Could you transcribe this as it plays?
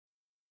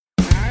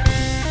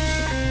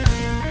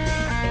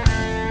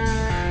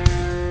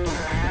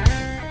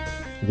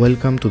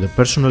Welcome to the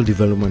Personal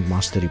Development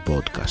Mastery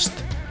Podcast.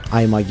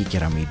 I'm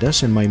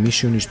𝒍𝒊𝒌𝒆 and my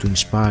mission is to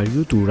inspire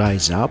you to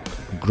rise up,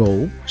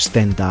 grow,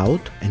 stand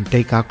out, and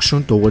take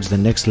action towards the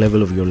next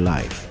level of your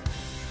life.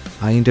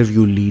 I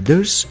interview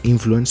leaders,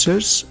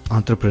 influencers,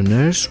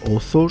 entrepreneurs,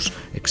 authors,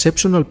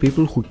 exceptional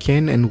people who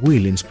can and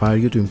will inspire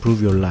you to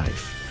improve your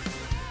life.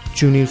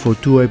 Tune in for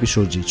 2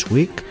 episodes each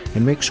week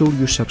and make sure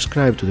you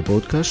subscribe to the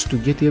podcast to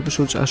get the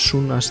episodes as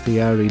soon as they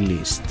are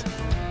released.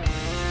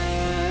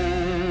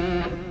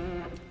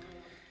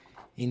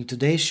 In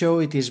today's show,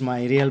 it is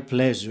my real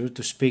pleasure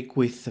to speak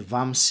with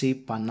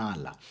Vamsi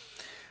Pannala.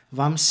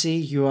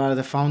 Vamsi, you are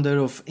the founder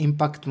of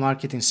Impact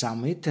Marketing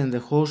Summit and the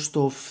host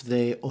of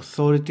the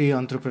Authority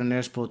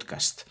Entrepreneurs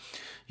podcast.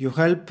 You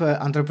help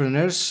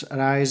entrepreneurs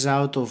rise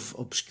out of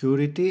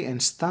obscurity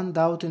and stand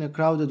out in a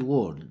crowded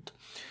world.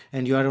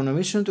 And you are on a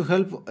mission to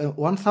help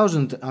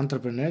 1,000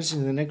 entrepreneurs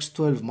in the next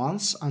 12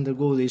 months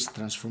undergo this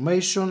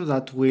transformation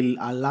that will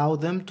allow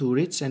them to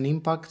reach and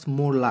impact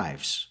more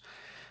lives.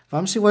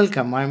 Vamsi,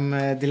 welcome. I'm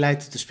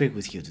delighted to speak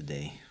with you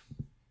today.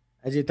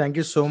 Ajay, thank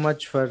you so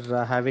much for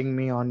having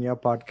me on your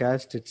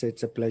podcast.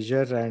 It's a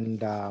pleasure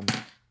and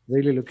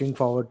really looking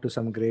forward to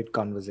some great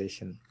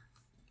conversation.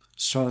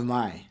 So am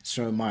I.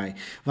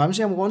 Vamsi,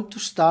 I want to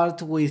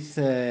start with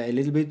a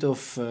little bit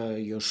of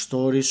your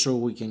story so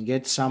we can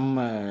get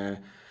some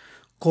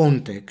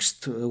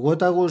context.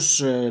 What I was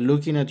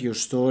looking at your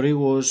story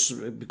was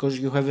because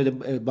you have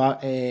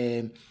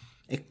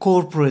a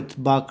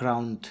corporate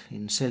background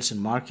in sales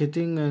and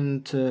marketing,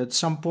 and at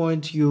some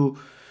point you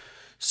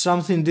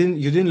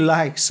didn't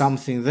like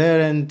something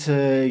there, and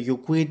you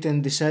quit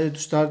and decided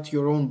to start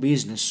your own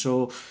business.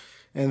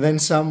 And then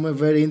some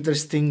very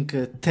interesting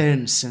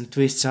turns and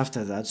twists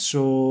after that.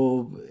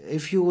 So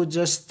if you would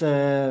just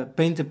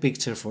paint a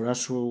picture for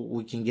us so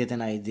we can get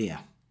an idea.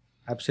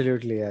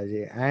 Absolutely,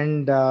 Ajay.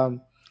 And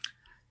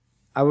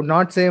I would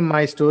not say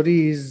my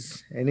story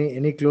is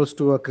any close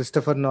to a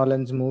Christopher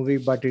Nolan's movie,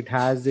 but it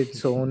has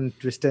its own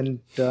twists and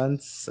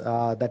turns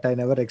that I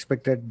never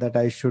expected that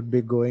I should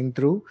be going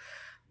through.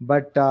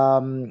 But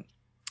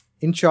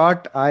in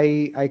short,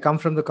 I come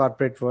from the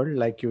corporate world,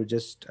 like you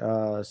just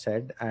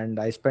said, and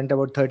I spent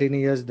about 13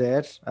 years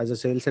there as a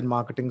sales and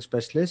marketing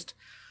specialist.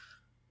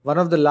 One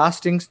of the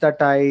last things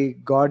that I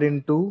got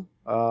into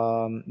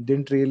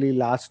didn't really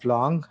last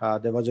long.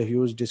 There was a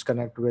huge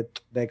disconnect with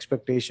the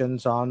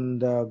expectations on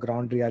the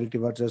ground reality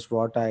versus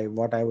what I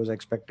was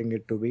expecting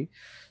it to be.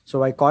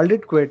 So I called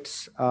it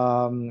quits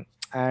and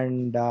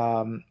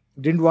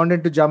didn't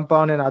wanted to jump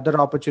on another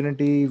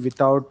opportunity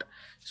without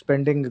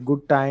spending a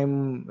good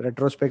time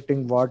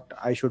retrospecting what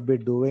I should be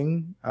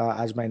doing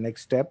as my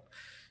next step.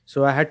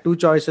 So I had 2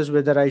 choices,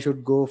 whether I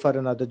should go for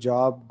another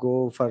job,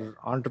 go for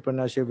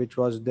entrepreneurship, which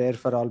was there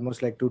for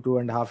almost like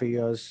 2.5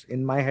 years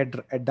in my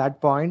head at that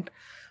point.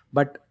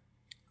 But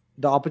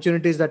the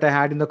opportunities that I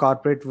had in the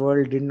corporate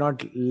world did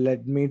not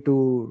let me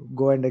to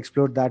go and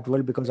explore that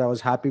world because I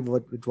was happy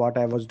with what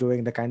I was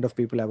doing, the kind of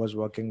people I was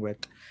working with.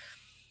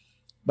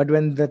 But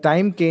when the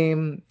time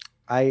came,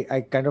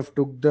 I kind of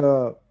took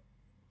the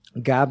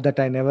gap that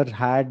I never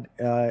had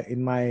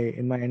in my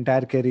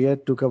entire career,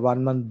 took a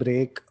 1-month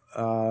break,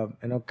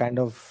 kind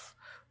of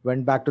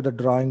went back to the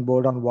drawing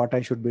board on what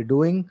I should be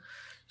doing.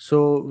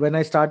 So when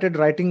I started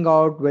writing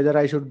out whether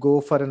I should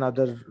go for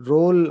another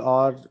role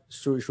or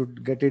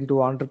should get into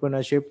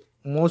entrepreneurship,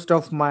 most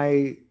of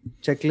my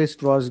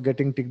checklist was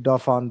getting ticked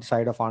off on the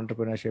side of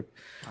entrepreneurship.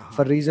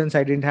 For reasons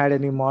I didn't have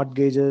any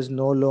mortgages,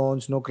 no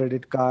loans, no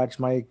credit cards.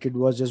 My kid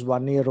was just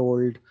 1 year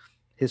old.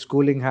 His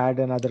schooling had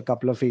another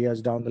couple of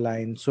years down the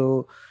line.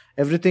 So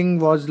everything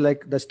was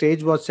like the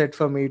stage was set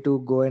for me to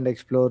go and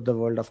explore the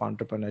world of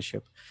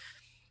entrepreneurship.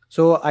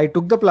 So I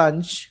took the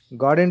plunge,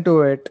 got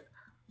into it,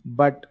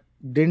 but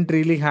didn't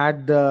really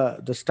had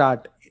the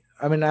start.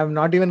 I mean, I'm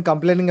not even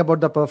complaining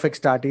about the perfect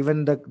start.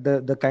 Even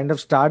the kind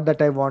of start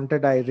that I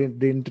wanted, I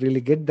didn't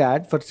really get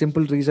that for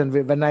simple reason.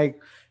 When I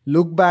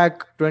look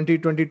back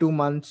 22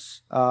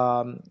 months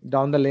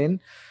down the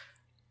lane,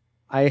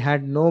 I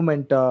had no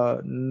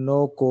mentor,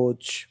 no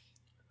coach.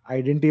 I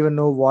didn't even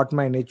know what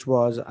my niche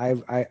was. I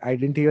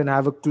didn't even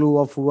have a clue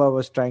of who I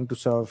was trying to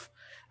serve.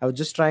 I was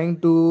just trying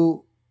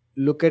to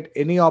look at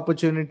any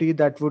opportunity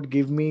that would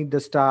give me the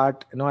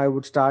start. I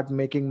would start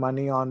making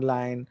money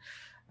online.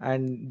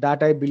 And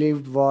that I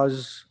believed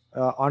was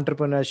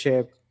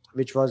entrepreneurship,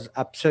 which was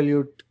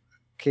absolute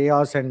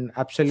chaos and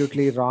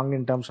absolutely wrong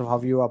in terms of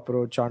how you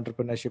approach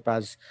entrepreneurship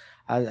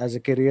as a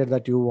career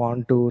that you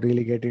want to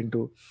really get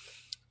into.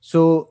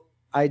 So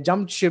I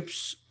jumped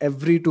ships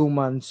every 2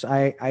 months.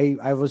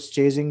 I was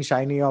chasing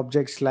shiny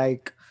objects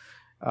like,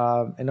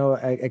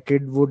 a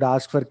kid would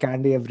ask for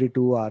candy every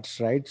 2 hours,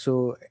 right?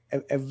 So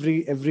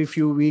every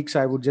few weeks,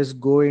 I would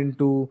just go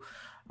into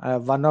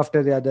one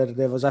after the other.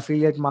 There was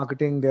affiliate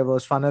marketing, there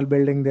was funnel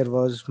building, there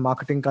was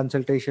marketing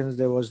consultations,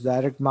 there was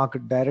direct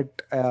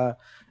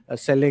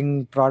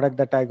selling product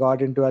that I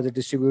got into as a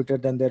distributor.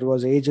 Then there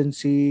was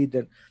agency.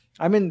 There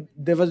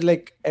was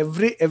like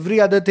every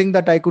other thing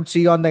that I could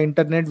see on the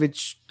internet,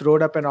 which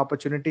throwed up an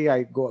opportunity.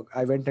 I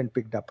went and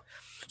picked up.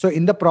 So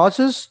in the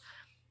process,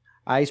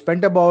 I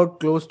spent about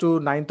close to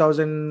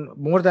 9,000,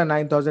 more than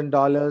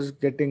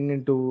 $9,000 getting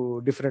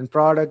into different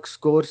products,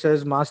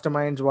 courses,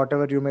 masterminds,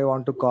 whatever you may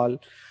want to call.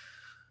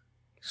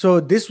 So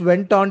this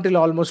went on till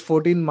almost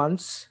 14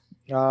 months,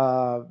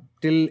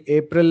 till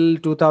April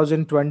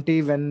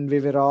 2020, when we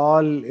were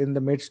all in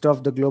the midst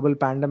of the global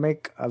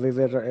pandemic.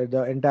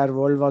 The entire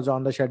world was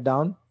on the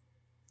shutdown.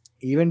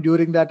 Even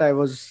during that, I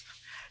was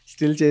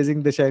still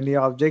chasing the shiny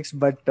objects.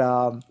 But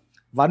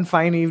one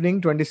fine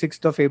evening,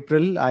 26th of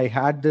April, I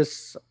had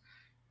this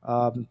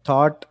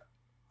thought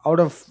out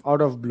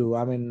of blue.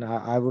 I mean,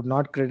 I would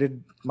not credit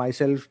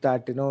myself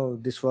that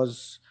this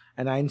was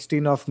an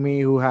Einstein of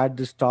me who had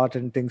this thought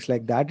and things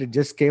like that. It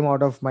just came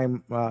out of my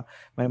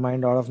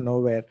mind out of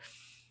nowhere.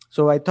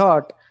 So I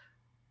thought,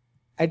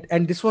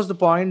 and this was the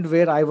point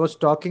where I was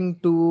talking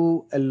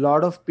to a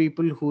lot of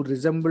people who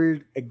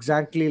resembled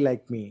exactly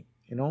like me.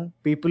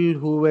 People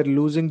who were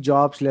losing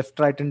jobs left,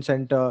 right, and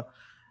center.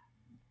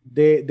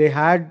 They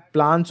had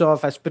plans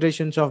of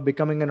aspirations of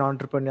becoming an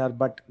entrepreneur,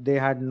 but they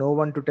had no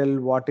one to tell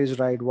what is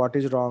right, what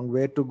is wrong,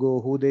 where to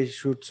go, who they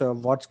should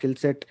serve, what skill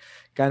set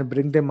can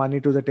bring them money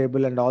to the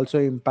table and also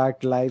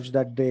impact lives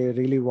that they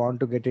really want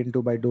to get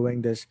into by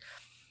doing this.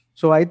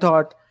 So I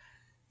thought,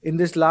 in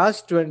this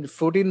last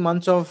 14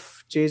 months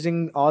of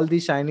chasing all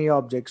these shiny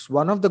objects,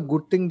 one of the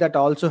good thing that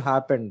also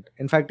happened,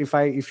 in fact,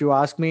 if you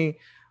ask me,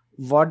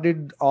 what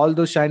did all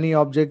those shiny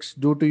objects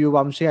do to you,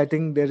 Vamsi? I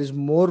think there is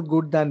more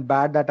good than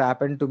bad that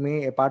happened to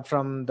me, apart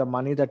from the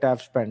money that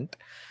I've spent.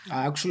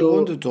 I actually So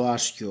wanted to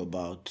ask you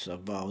about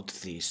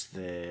this,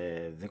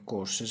 the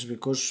courses,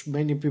 because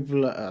many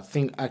people, I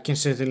think I can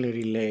certainly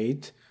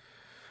relate.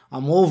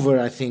 I'm over,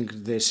 I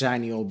think, the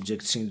shiny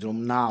object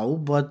syndrome now,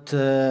 but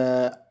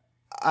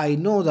I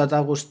know that I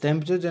was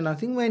tempted, and I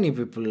think many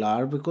people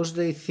are, because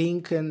they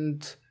think,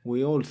 and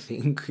we all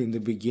think in the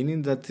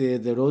beginning, that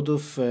the road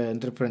of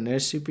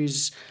entrepreneurship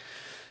is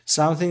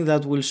something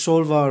that will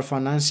solve our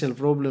financial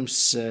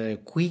problems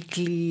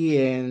quickly,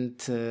 and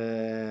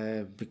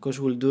because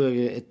we'll do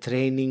a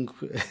training.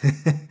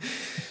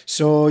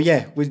 So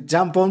yeah, we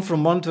jump on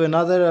from one to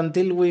another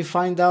until we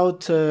find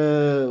out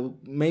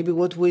maybe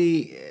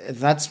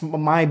that's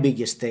my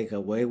biggest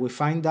takeaway. We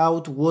find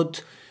out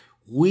what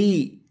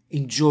we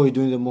enjoy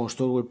doing the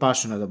most or we're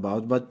passionate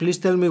about. But please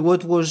tell me,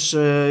 what was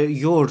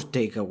your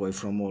takeaway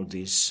from all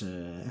this?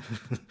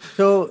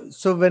 so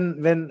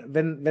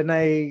when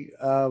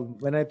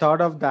I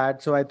thought of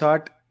that, so I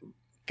thought,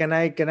 can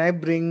I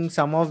bring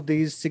some of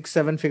these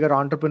 6-7 figure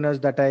entrepreneurs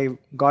that I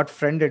got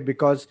friended,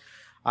 because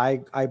I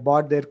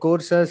bought their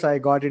courses, I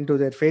got into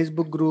their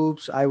Facebook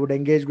groups, I would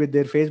engage with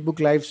their Facebook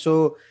live.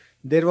 So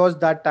there was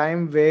that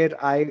time where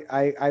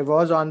I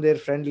was on their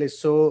friend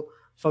list. So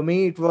for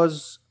me, it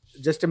was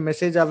just a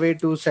message away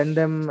to send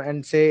them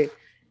and say,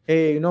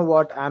 hey, you know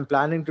what, I'm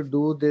planning to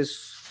do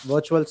this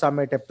virtual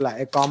summit,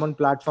 a common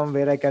platform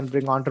where I can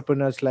bring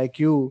entrepreneurs like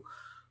you,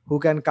 who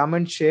can come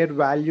and share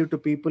value to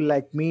people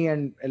like me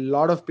and a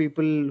lot of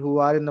people who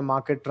are in the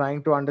market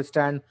trying to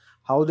understand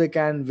how they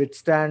can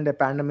withstand a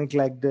pandemic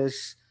like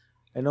this.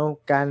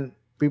 Can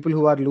people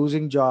who are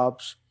losing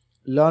jobs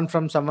learn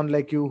from someone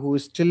like you who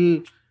is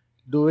still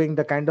doing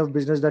the kind of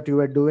business that you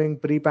were doing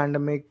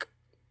pre-pandemic?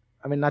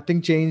 I mean,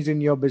 nothing changed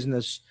in your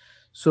business.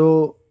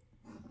 So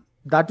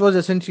that was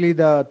essentially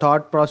the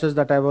thought process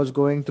that I was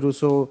going through.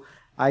 So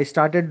I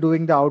started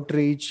doing the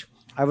outreach.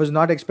 I was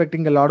not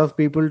expecting a lot of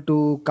people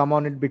to come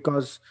on it,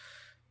 because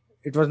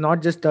it was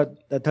not just the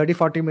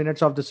 30-40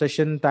 minutes of the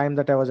session time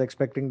that I was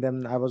expecting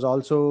them. I was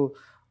also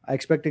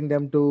expecting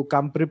them to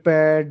come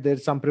prepared.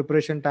 There's some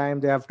preparation time.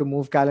 They have to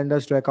move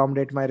calendars to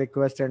accommodate my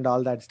request and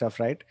all that stuff,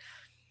 right?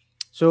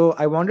 So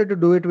I wanted to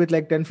do it with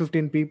like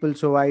 10-15 people.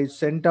 So I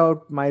sent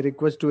out my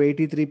request to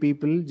 83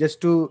 people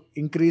just to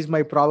increase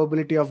my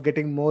probability of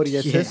getting more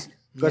Yeah, yeses,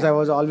 because yeah. I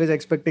was always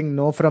expecting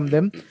no from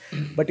them.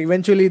 But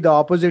eventually the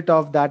opposite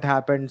of that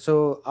happened.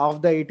 So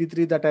of the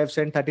 83 that I've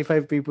sent,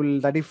 35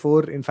 people,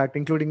 34, in fact,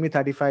 including me,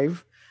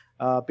 35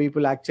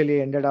 people actually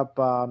ended up,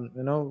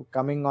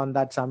 coming on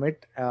that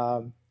summit.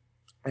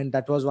 And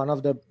that was one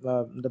of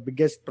the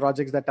biggest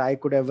projects that I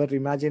could ever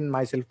imagine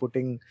myself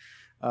putting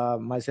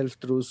myself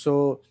through.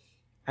 So,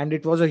 and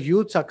it was a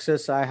huge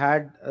success. I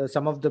had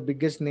some of the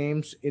biggest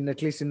names, in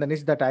at least in the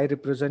niche that I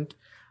represent.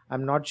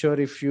 I'm not sure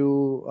if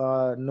you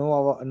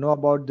know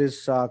about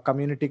this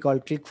community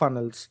called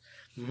ClickFunnels.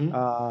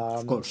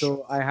 Of course.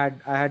 So I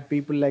had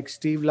people like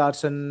Steve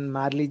Larson,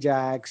 Marley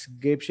Jacks,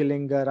 Gabe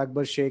Schillinger,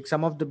 Akbar Sheikh,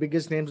 some of the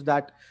biggest names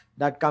that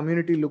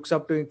community looks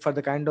up to for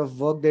the kind of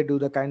work they do,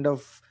 the kind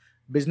of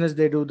business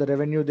they do, the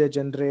revenue they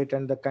generate,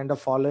 and the kind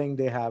of following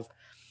they have.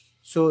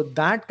 So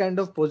that kind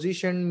of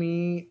positioned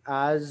me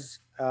as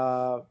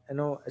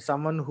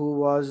someone who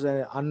was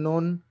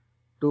unknown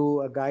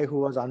to a guy who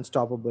was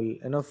unstoppable.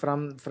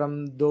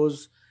 From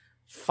those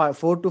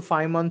 4 to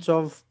 5 months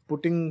of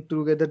putting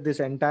together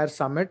this entire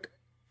summit,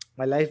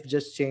 my life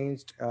just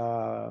changed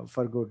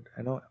for good.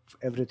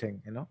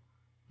 Everything.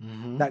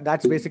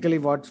 That's basically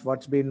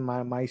what's been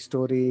my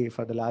story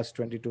for the last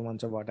 22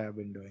 months of what I've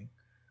been doing.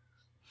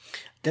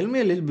 Tell me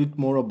a little bit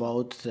more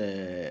about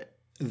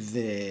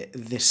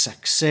the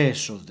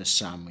success of the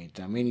summit?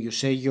 I mean, you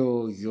say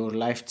your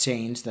life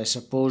changed. I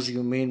suppose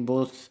you mean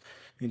both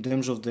in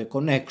terms of the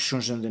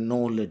connections and the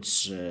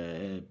knowledge,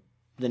 the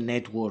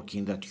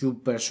networking that you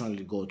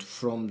personally got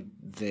from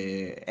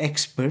the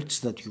experts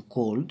that you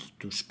called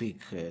to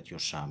speak at your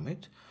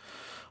summit.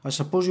 I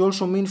suppose you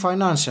also mean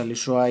financially,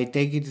 so I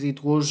take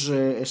it was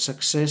a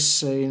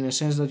success in a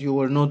sense that you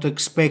were not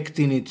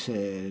expecting it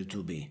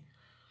to be.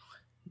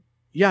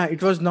 Yeah,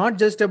 it was not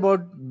just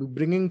about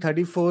bringing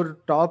 34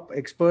 top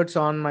experts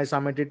on my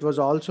summit. It was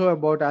also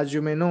about, as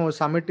you may know,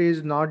 summit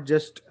is not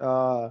just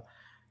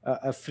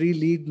a free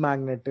lead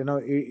magnet.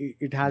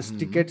 It has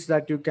tickets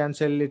that you can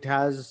sell. It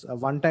has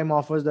one-time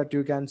offers that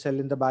you can sell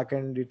in the back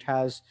end. It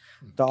has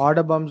the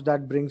order bumps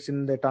that brings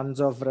in the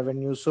tons of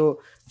revenue. So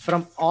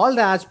from all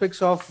the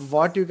aspects of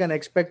what you can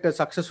expect a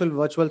successful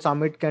virtual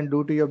summit can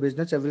do to your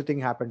business, everything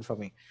happened for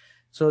me.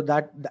 So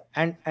that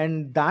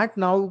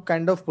now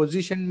kind of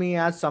positioned me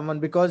as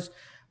someone, because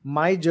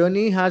my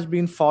journey has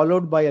been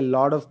followed by a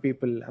lot of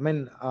people. I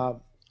mean,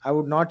 I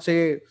would not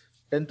say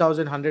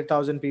 10,000,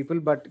 100,000 people,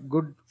 but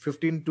good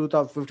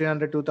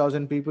 1,500,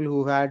 2,000 people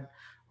who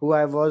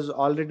I was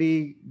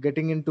already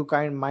getting into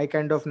my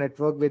kind of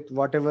network with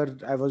whatever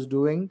I was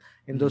doing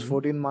in those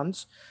 14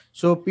 months.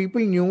 So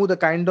people knew the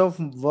kind of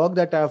work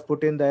that I have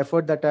put in, the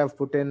effort that I have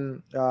put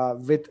in,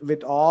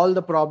 with all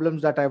the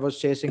problems that I was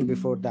chasing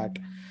before that.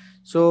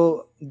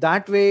 So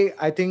that way,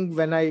 I think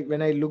when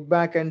I look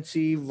back and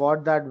see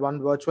what that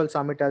one virtual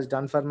summit has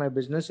done for my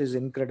business is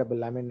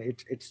incredible. I mean,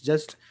 it's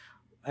just,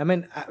 I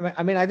mean,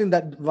 I think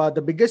that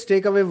the biggest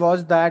takeaway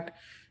was that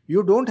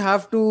you don't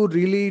have to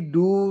really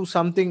do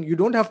something. You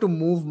don't have to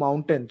move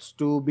mountains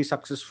to be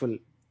successful.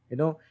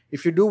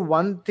 If you do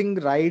one thing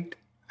right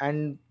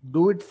and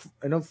do it,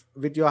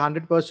 with your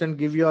 100%,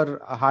 give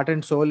your heart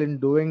and soul in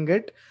doing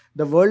it,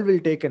 the world will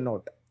take a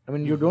note. I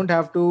mean, you don't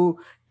have to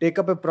take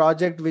up a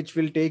project which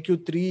will take you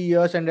 3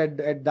 years, and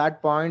at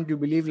that point you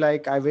believe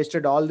like I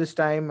wasted all this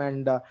time,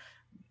 and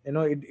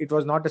it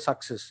was not a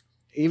success.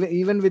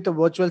 Even with a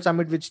virtual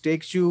summit which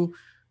takes you,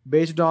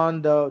 based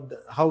on the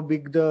how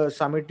big the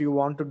summit you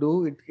want to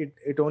do,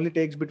 it only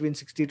takes between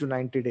 60 to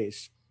 90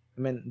 days.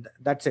 I mean,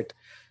 that's it.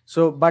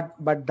 So but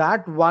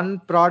that one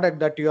product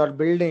that you are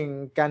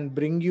building can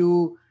bring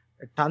you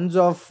tons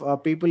of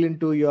people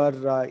into your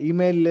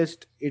email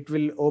list. It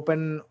will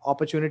open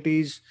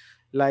opportunities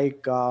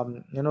like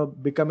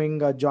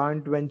becoming a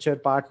joint venture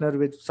partner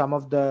with some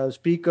of the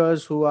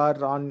speakers who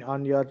are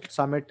on your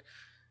summit.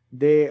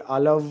 They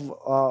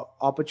allow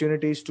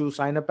opportunities to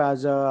sign up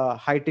as a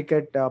high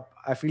ticket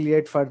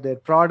affiliate for their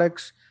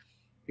products.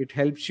 It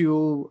helps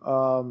you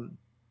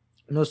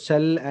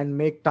sell and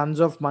make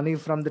tons of money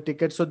from the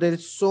ticket. So there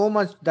is so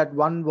much that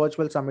one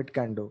virtual summit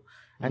can do.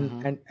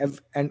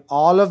 And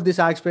all of this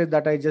aspect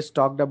that I just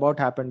talked about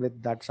happened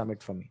with that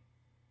summit for me.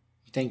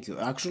 Thank you.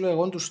 Actually, I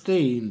want to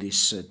stay in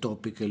this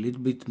topic a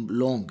little bit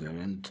longer.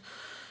 And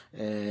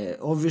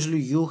obviously,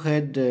 you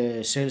had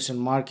sales and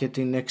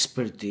marketing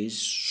expertise.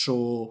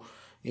 So,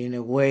 in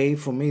a way,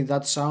 for me,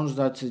 that sounds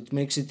that it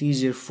makes it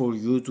easier for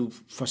you to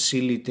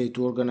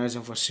organize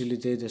and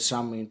facilitate a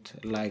summit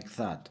like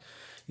that.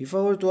 If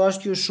I were to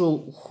ask you,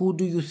 so who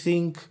do you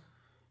think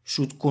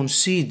should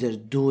consider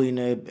doing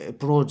a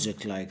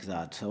project like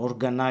that,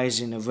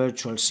 organizing a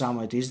virtual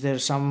summit? Is there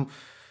some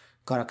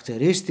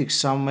characteristics,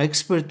 some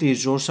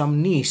expertise, or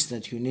some niche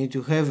that you need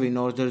to have in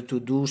order to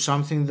do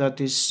something that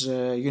is,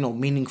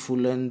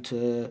 meaningful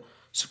and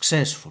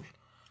successful?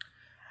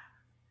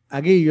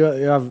 Again, you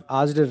have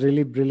asked a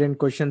really brilliant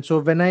question. So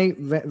when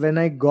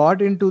I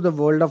got into the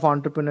world of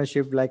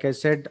entrepreneurship, like I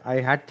said, I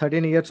had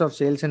 13 years of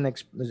sales and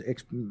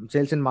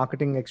sales and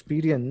marketing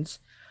experience,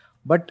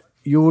 but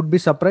you would be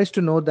surprised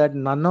to know that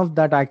none of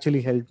that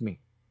actually helped me.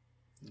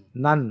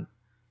 None.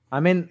 I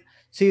mean,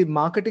 see,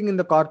 marketing in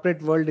the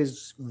corporate world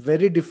is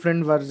very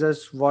different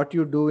versus what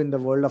you do in the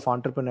world of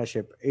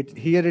entrepreneurship.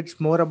 Here it's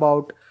more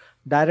about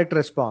direct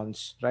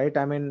response, right?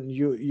 I mean,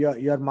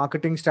 your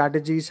marketing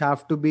strategies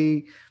have to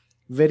be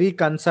very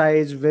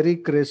concise, very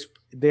crisp.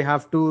 They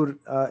have to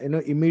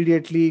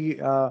immediately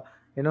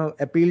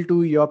appeal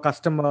to your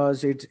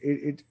customers.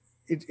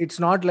 It's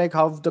not like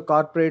how the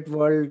corporate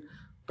world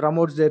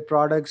promotes their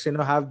products,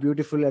 have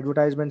beautiful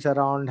advertisements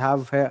around,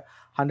 have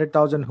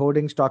 100,000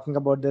 hoardings talking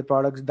about their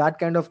products. That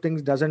kind of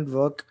things doesn't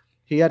work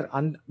here,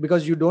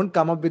 because you don't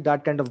come up with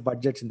that kind of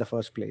budgets in the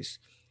first place.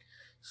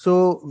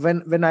 So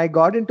when I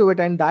got into it,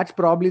 and that's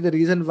probably the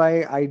reason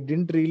why I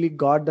didn't really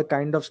got the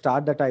kind of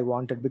start that I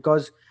wanted,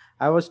 because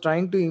I was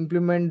trying to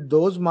implement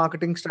those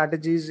marketing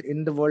strategies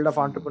in the world of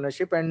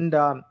entrepreneurship, and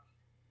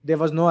there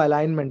was no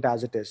alignment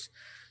as it is.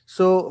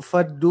 So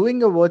for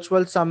doing a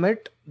virtual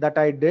summit that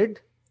I did,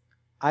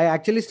 I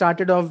actually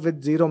started off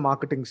with zero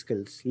marketing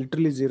skills,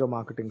 literally zero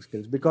marketing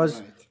skills,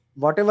 because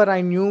whatever I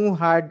knew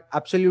had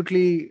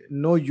absolutely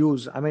no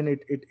use. I mean,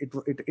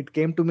 it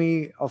came to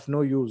me of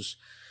no use.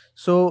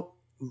 So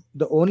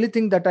the only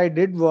thing that I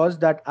did was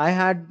that I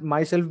had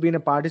myself been a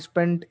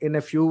participant in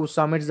a few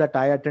summits that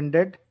I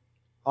attended,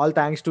 all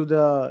thanks to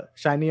the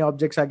shiny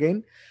objects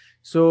again.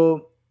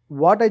 So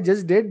what I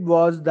just did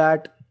was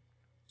that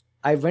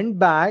I went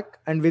back,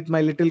 and with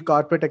my little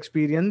corporate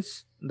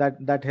experience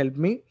that helped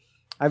me,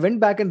 I went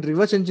back and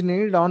reverse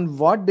engineered on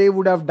what they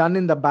would have done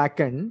in the back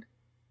end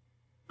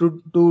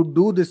to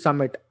do this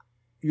summit.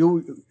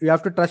 You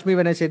have to trust me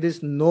when I say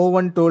this. No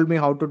one told me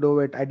how to do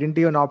it. I didn't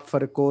even opt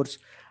for a course.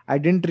 I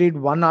didn't read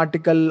one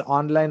article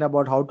online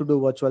about how to do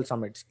virtual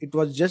summits. It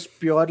was just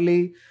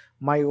purely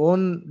my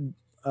own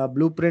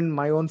blueprint,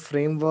 my own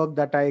framework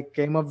that I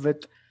came up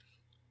with.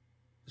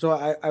 So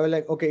I was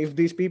like, okay, if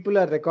these people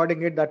are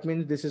recording it, that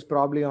means this is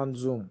probably on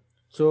Zoom.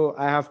 So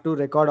I have to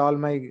record all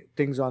my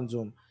things on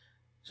Zoom.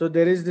 So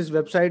there is this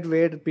website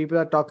where people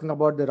are talking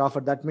about their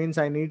offer. That means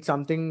I need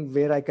something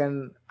where I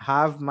can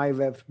have my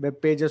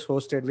web pages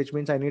hosted, which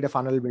means I need a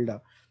funnel builder.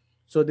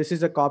 So this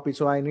is a copy.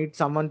 So I need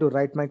someone to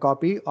write my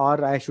copy,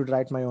 or I should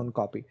write my own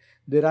copy.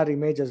 There are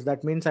images.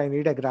 That means I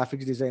need a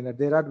graphics designer.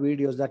 There are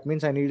videos. That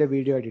means I need a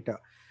video editor.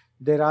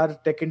 There are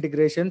tech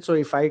integrations. So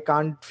if I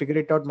can't figure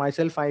it out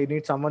myself, I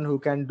need someone who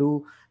can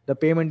do the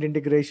payment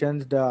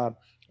integrations, the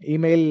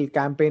email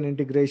campaign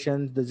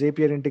integrations, the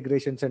Zapier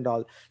integrations and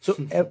all. So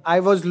I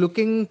was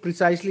looking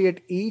precisely at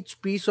each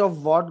piece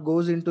of what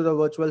goes into the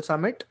virtual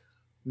summit,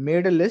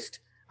 made a list.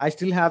 I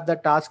still have the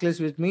task list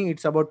with me.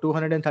 It's about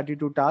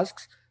 232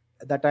 tasks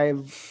that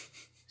I've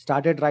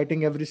started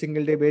writing every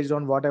single day based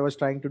on what I was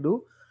trying to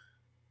do.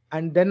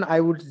 And then I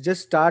would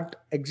just start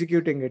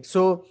executing it.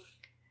 So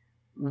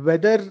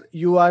whether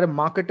you are a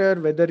marketer,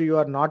 whether you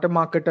are not a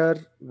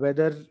marketer,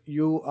 whether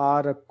you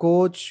are a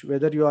coach,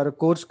 whether you are a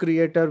course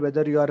creator,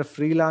 whether you are a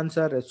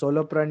freelancer, a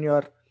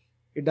solopreneur,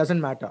 it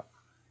doesn't matter.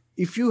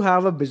 If you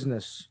have a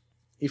business,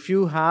 if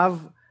you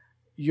have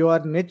your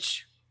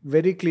niche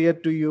very clear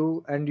to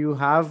you, and you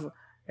have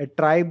a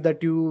tribe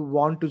that you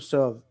want to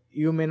serve,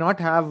 you may not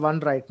have one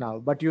right now,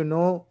 but you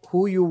know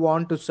who you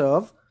want to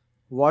serve,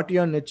 what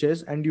your niche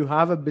is, and you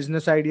have a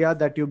business idea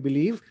that you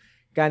believe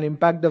can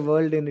impact the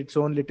world in its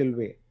own little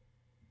way.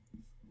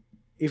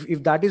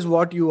 If that is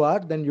what you are,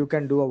 then you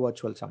can do a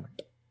virtual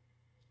summit.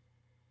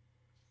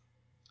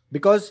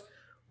 Because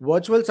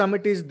virtual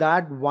summit is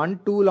that one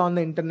tool on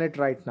the internet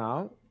right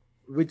now,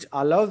 which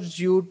allows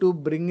you to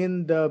bring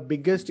in the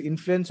biggest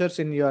influencers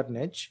in your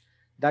niche.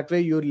 That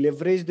way you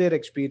leverage their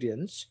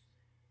experience.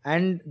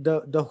 And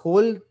the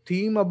whole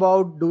theme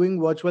about doing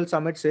virtual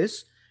summits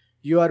is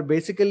you are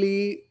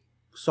basically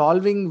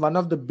solving one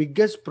of the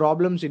biggest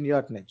problems in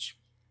your niche.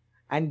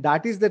 And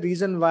that is the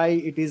reason why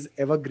it is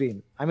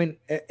evergreen. I mean,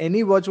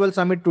 any virtual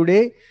summit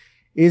today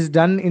is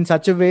done in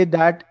such a way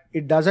that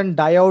it doesn't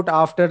die out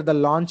after the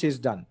launch is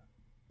done.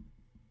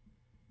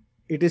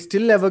 It is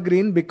still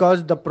evergreen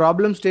because the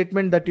problem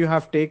statement that you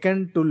have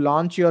taken to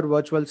launch your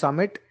virtual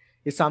summit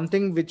is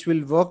something which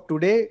will work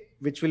today,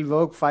 which will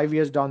work 5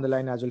 years down the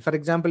line as well. For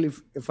example,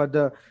 if for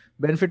the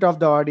benefit of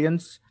the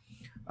audience,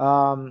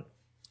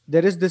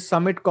 there is this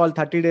summit called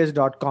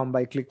 30days.com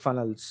by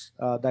ClickFunnels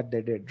that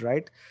they did,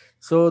 right?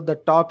 So the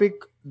topic,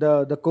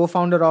 the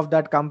co-founder of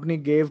that company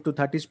gave to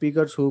 30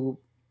 speakers who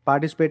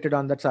participated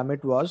on that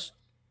summit was,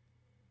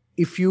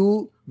 if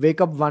you wake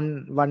up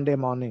one day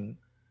morning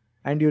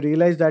and you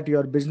realize that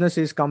your business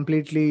is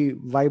completely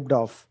wiped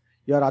off,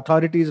 your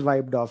authority is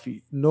wiped off,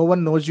 no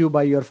one knows you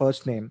by your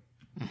first name,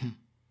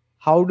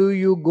 how do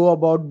you go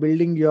about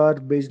building your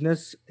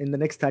business in the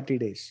next 30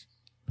 days?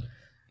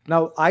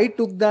 Now, I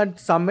took that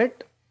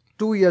summit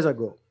 2 years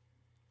ago.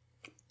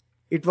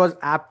 It was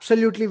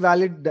absolutely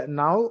valid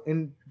now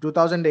in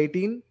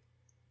 2018.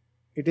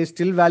 It is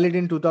still valid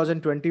in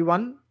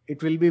 2021.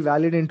 It will be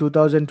valid in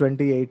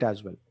 2028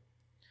 as well.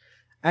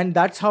 And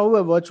that's how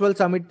a virtual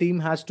summit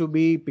team has to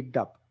be picked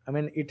up. I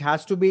mean, it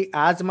has to be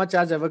as much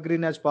as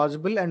evergreen as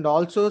possible, and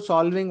also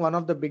solving one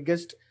of the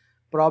biggest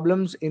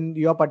problems in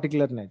your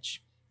particular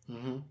niche.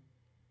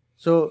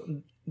 So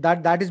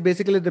that is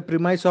basically the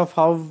premise of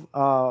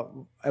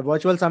how a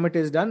virtual summit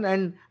is done.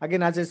 And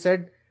again, as I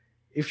said,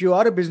 if you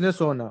are a business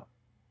owner,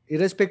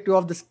 irrespective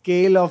of the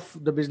scale of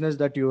the business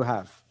that you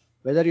have,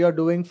 whether you're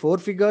doing 4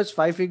 figures,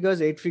 5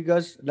 figures, 8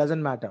 figures,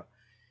 doesn't matter.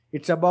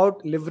 It's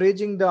about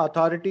leveraging the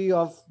authority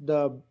of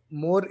the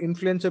more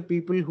influencer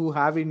people who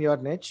have in your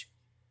niche,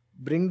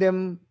 bring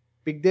them,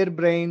 pick their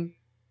brain,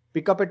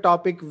 pick up a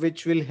topic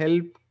which will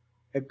help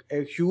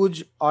a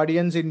huge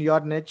audience in your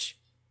niche.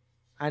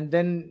 And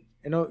then,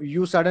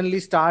 you suddenly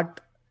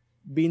start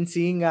being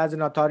seen as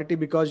an authority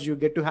because you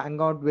get to hang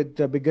out with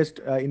the biggest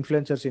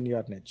influencers in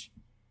your niche.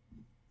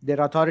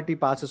 Their authority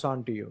passes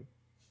on to you.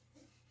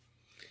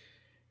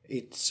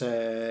 It's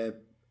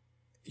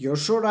you're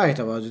so right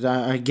about it.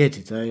 I get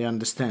it. I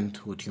understand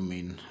what you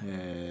mean,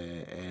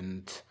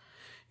 and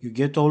you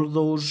get all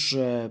those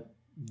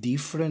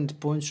different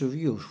points of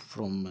view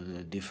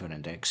from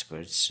different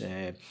experts.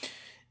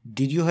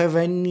 Did you have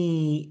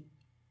any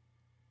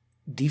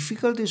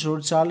difficulties or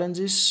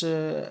challenges,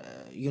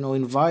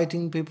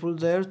 inviting people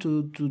there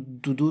to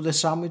do the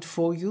summit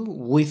for you,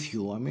 with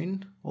you, I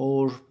mean?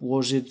 Or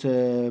was it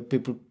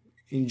people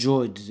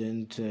enjoyed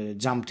and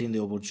jumped in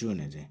the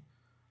opportunity?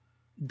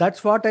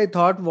 That's what I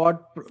thought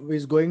what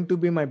is going to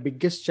be my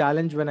biggest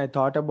challenge when I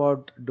thought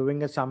about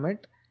doing a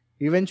summit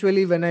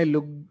eventually when I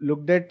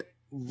looked at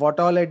what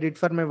all I did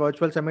for my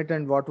virtual summit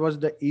and what was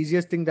the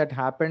easiest thing that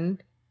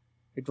happened,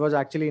 it was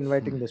actually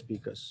inviting the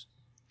speakers.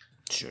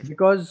 Sure.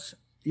 Because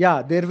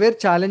there were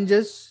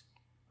challenges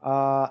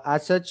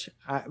as such.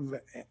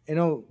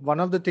 One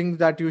of the things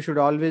that you should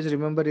always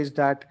remember is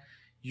that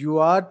you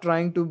are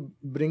trying to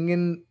bring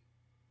in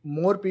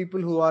more people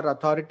who are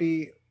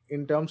authority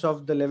in terms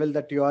of the level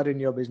that you are in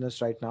your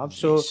business right now.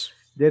 So Yes.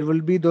 there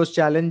will be those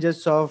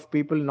challenges of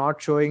people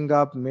not showing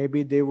up.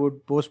 Maybe they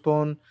would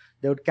postpone,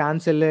 they would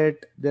cancel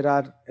it. There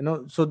are,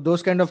 so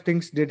those kind of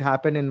things did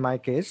happen in my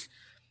case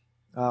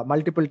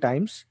multiple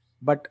times.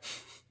 But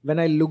when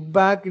I look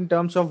back in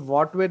terms of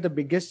what were the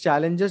biggest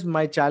challenges,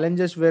 my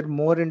challenges were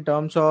more in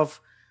terms of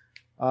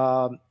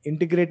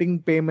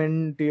integrating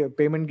payment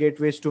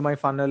gateways to my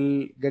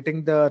funnel,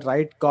 getting the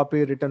right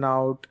copy written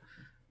out.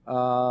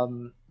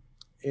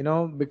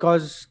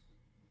 Because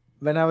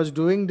when I was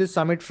doing this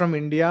summit from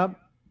India,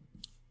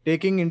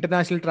 taking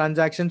international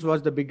transactions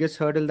was the biggest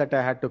hurdle that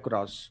I had to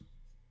cross.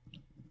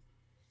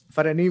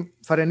 For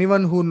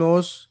anyone who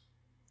knows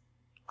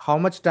how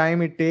much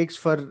time it takes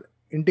for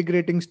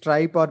integrating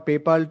Stripe or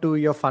PayPal to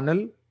your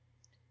funnel,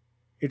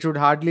 it should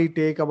hardly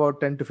take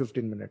about 10 to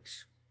 15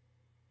 minutes.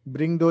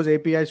 Bring those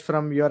APIs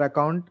from your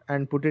account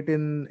and put it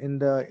in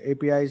the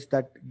APIs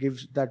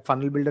that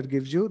funnel builder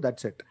gives you.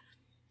 That's it.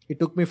 It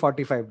took me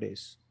 45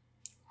 days.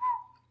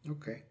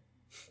 Okay.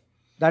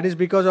 That is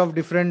because of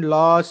different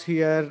laws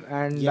here,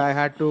 and I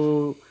had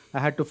to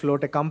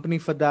float a company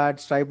for that.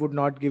 Stripe would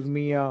not give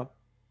me a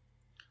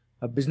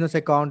business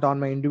account on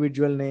my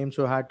individual name,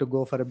 so I had to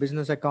go for a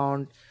business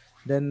account.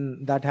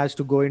 Then that has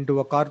to go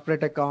into a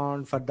corporate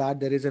account. For that,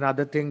 there is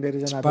another thing.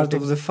 It's part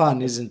of the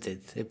fun, isn't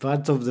it? A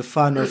part of the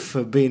fun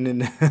of being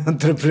an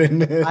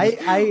entrepreneur.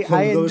 I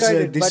those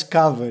enjoyed it,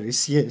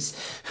 discoveries,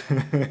 yes.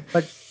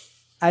 But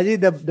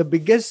Ajay, the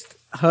biggest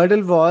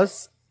hurdle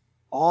was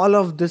all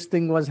of this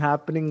thing was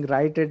happening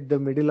right at the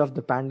middle of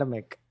the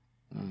pandemic.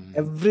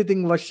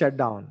 Everything was shut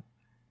down.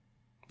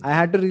 I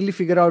had to really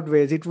figure out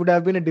ways. It would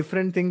have been a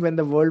different thing when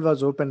the world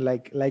was open,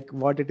 like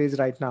what it is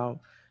right now.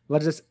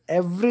 Versus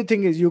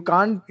everything is, you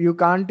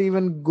can't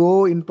even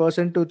go in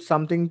person to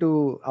something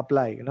to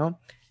apply.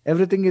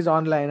 Everything is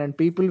online, and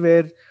people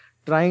were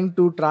trying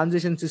to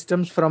transition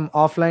systems from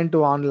offline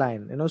to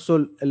online.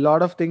 So a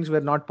lot of things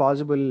were not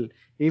possible,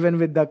 even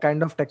with the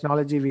kind of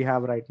technology we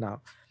have right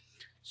now.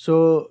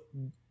 So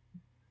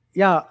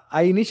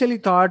I initially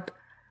thought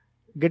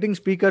getting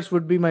speakers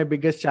would be my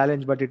biggest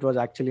challenge, but it was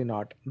actually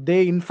not.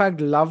 They in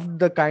fact loved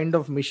the kind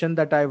of mission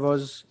that I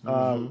was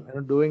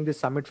doing this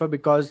summit for,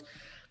 because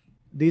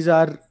these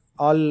are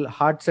all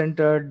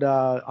heart-centered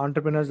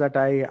entrepreneurs that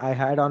I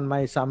had on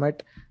my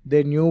summit.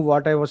 They knew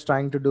what I was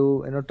trying to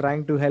do,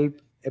 trying to help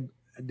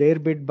their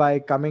bit by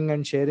coming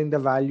and sharing the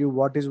value,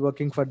 what is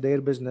working for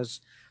their business,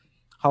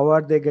 how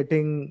are they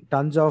getting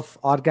tons of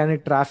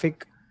organic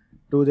traffic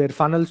to their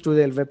funnels, to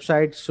their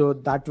websites, so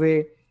that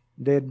way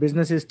their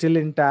business is still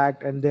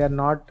intact and they are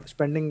not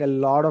spending a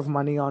lot of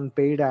money on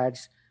paid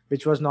ads,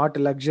 which was not a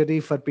luxury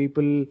for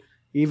people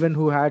even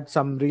who had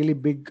some really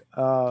big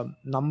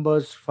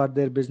numbers for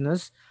their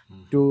business,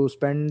 to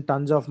spend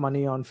tons of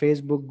money on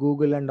Facebook,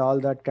 Google, and all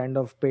that kind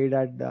of paid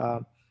ad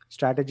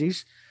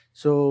strategies.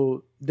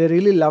 So they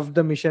really loved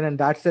the mission,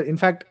 and in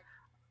fact,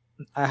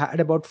 I had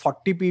about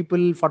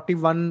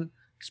 41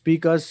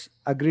 speakers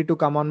agree to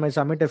come on my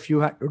summit. A few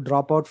had to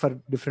drop out for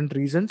different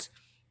reasons,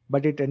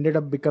 but it ended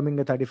up becoming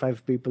a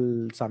 35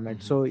 people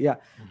summit. So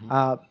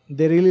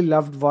they really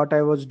loved what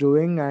I was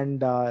doing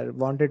and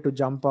wanted to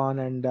jump on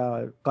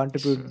and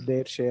contribute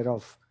their share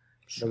of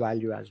the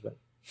value as well.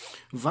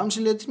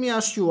 Vamsi, let me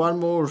ask you one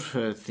more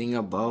thing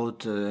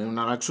about, and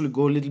I'll actually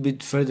go a little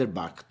bit further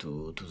back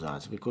to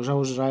that, because I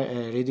was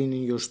reading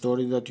in your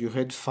story that you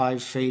had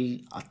 5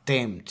 failed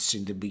attempts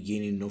in the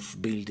beginning of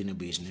building a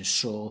business.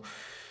 So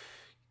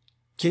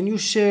can you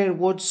share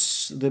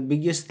what's the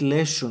biggest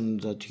lesson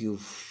that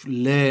you've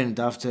learned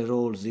after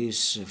all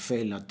these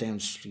failed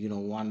attempts,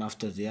 one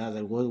after the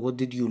other? What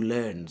did you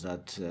learn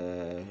that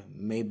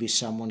maybe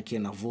someone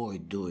can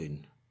avoid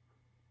doing?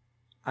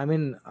 I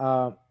mean,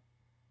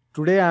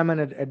 today I'm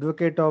an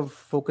advocate of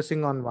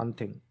focusing on one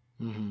thing.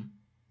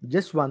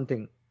 Just one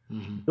thing.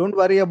 Don't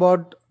worry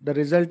about the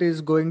result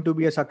is going to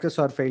be a success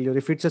or failure.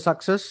 If it's a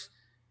success,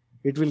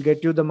 it will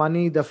get you the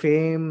money, the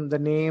fame, the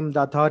name,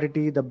 the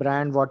authority, the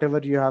brand, whatever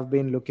you have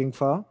been looking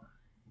for.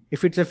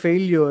 If it's a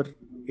failure,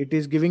 it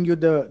is giving you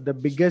the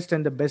biggest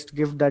and the best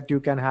gift that you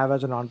can have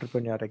as an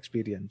entrepreneur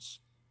experience.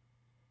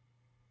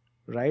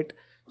 Right?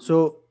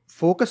 So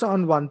focus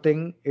on one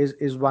thing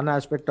is one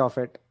aspect of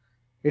it.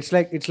 It's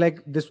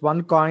like this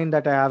one coin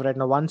that I have right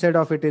now. One side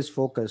of it is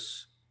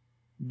focus.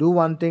 Do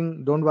one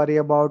thing. Don't worry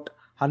about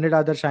 100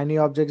 other shiny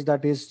objects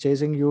that is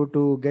chasing you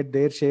to get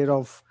their share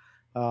of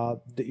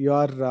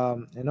your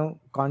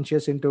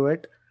conscious into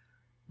it.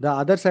 The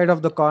other side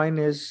of the coin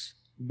is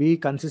be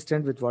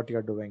consistent with what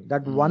you're doing.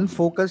 That one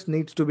focus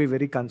needs to be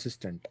very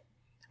consistent.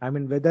 I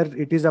mean, whether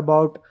it is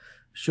about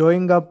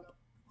showing up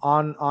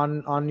on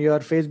your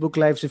Facebook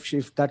lives,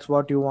 if that's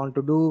what you want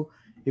to do,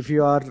 if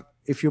you are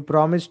if you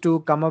promise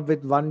to come up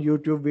with one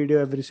YouTube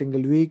video every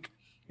single week,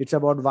 it's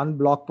about one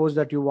blog post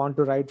that you want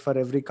to write for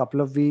every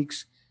couple of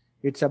weeks,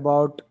 it's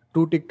about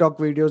 2 TikTok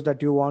videos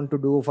that you want to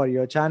do for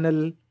your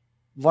channel,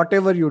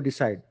 whatever you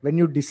decide. When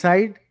you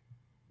decide,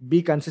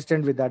 be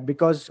consistent with that.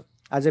 Because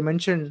as I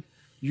mentioned,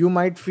 you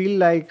might feel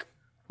like,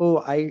 oh,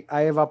 I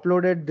have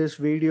uploaded this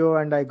video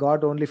and I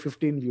got only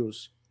 15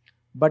 views.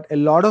 But a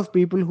lot of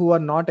people who are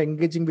not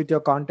engaging with your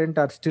content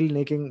are still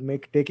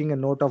taking a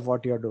note of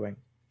what you're doing.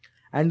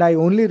 And I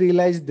only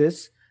realized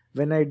this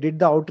when I did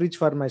the outreach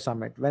for my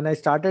summit. When I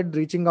started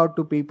reaching out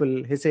to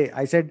people,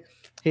 I said,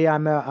 hey,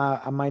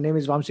 my name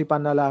is Vamsi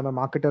Pannala. I'm a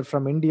marketer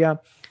from India.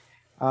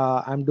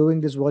 I'm doing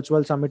this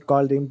virtual summit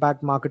called the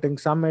Impact Marketing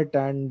Summit.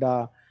 And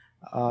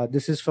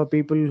this is for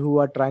people who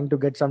are trying to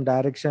get some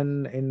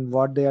direction in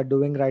what they are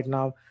doing right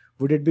now.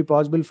 Would it be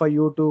possible for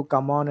you to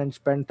come on and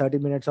spend 30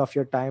 minutes of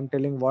your time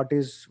telling what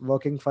is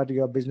working for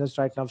your business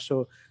right now,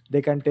 so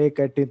they can take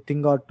a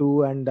thing or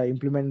two and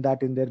implement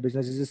that in their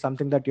business? This is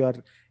something that you are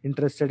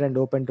interested and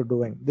open to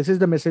doing. This is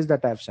the message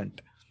that I've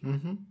sent.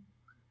 Mm-hmm.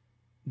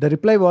 The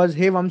reply was,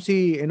 hey,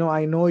 Vamsi,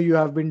 I know you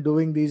have been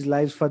doing these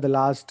lives for the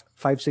last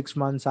 5-6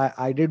 months.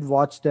 I did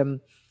watch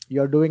them.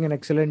 You're doing an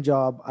excellent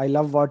job. I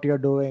love what you're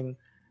doing.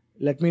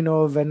 Let me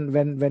know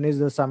when is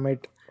the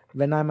summit?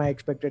 When am I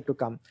expected to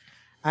come?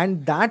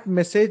 And that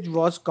message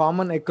was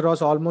common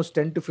across almost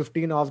 10 to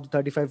 15 of the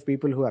 35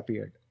 people who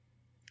appeared.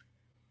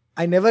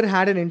 I never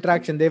had an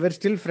interaction. They were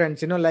still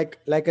friends, like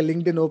a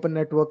LinkedIn open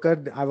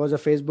networker. I was a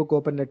Facebook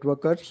open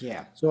networker.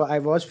 Yeah. So I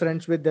was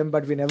friends with them,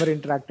 but we never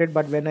interacted.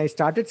 But when I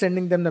started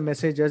sending them the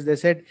messages, they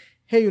said,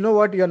 hey, you know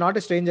what? You're not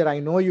a stranger. I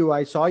know you.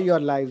 I saw your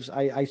lives.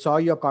 I saw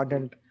your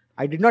content.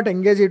 I did not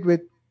engage it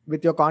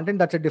with your content.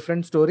 That's a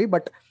different story.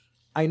 But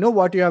I know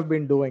what you have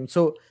been doing.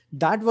 So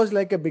that was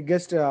like a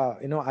biggest,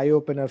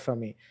 eye-opener for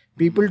me.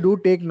 People do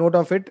take note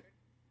of it.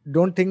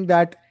 Don't think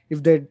that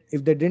if they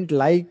didn't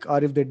like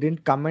or if they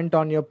didn't comment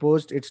on your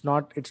post, it's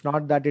not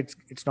that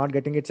it's not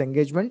getting its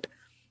engagement.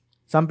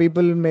 Some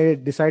people may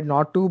decide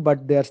not to,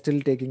 but they are still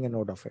taking a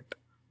note of it.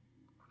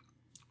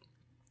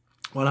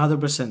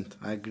 100%.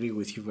 I agree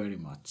with you very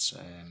much.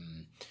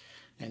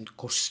 And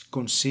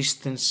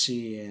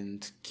consistency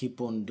and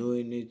keep on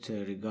doing it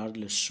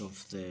regardless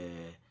of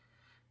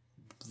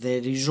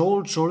the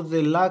results or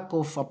the lack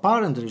of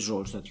apparent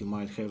results that you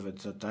might have at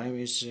that time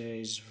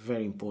is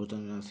very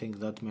important. And I think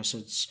that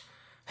message,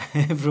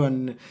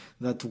 everyone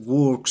that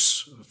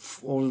works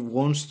or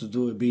wants to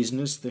do a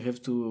business, they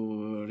have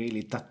to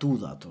really tattoo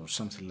that or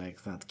something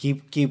like that.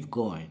 Keep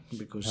going,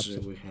 because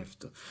we have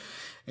to.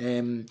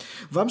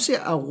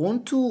 Vamsi, I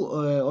want to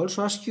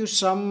also ask you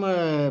some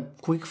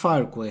quick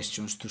fire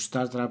questions to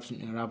start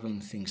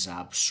wrapping things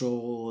up.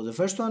 So the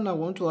first one I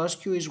want to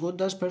ask you is, what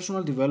does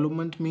personal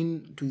development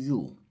mean to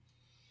you?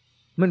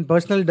 I mean,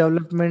 personal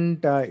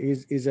development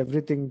is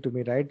everything to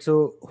me, right?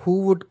 So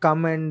who would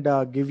come and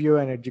give you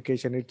an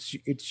education?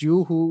 It's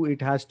you who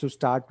it has to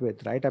start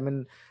with, right? I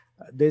mean,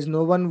 there's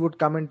no one would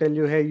come and tell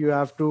you, hey, you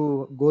have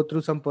to go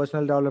through some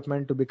personal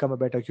development to become a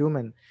better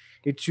human.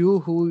 It's you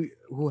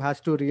who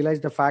has to realize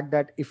the fact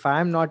that if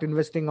I'm not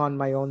investing on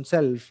my own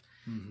self,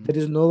 there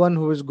is no one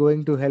who is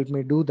going to help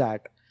me do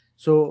that.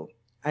 So,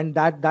 and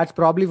that's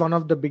probably one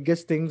of the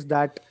biggest things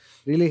that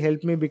really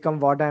helped me become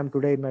what I am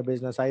today in my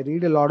business. I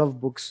read a lot of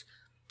books,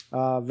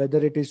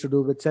 whether it is to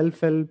do with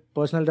self-help,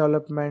 personal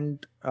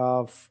development,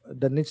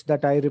 the niche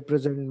that I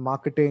represent,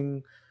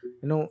 marketing,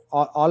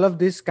 all of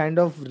this kind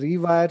of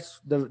rewires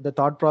the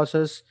thought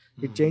process.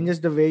 It changes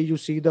the way you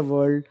see the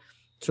world.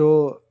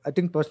 So I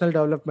think personal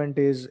development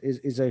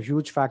is a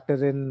huge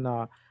factor in,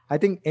 I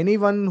think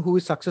anyone who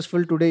is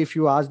successful today, if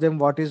you ask them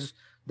what is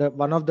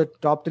one of the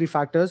top 3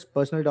 factors,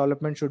 personal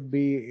development should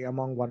be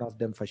among one of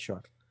them for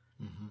sure.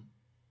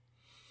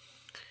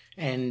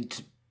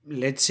 And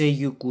let's say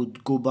you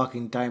could go back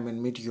in time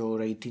and meet your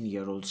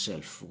 18-year-old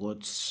self.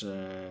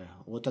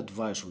 What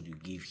advice would you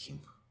give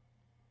him?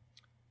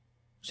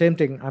 Same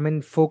thing. I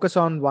mean, focus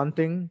on one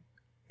thing,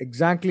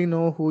 exactly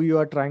know who you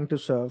are trying to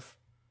serve,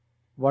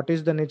 what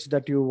is the niche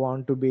that you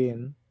want to be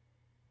in,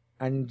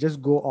 and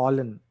just go all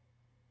in.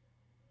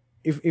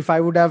 If I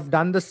would have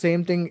done the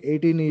same thing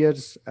 18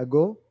 years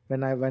ago,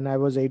 when I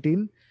was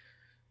 18,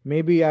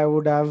 maybe I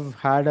would have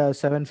had a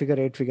 7-figure,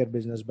 8-figure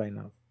business by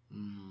now.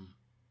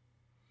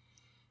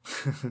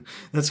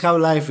 That's how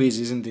life is,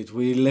 isn't it?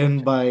 We learn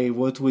by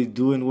what we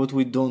do and what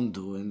we don't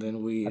do, and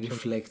then we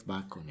reflect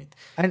back on it.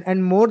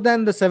 And more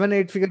than the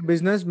 7-8-figure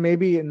business,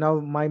 maybe now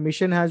my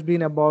mission has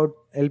been about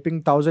helping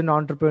 1,000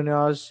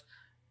 entrepreneurs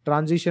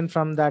transition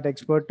from that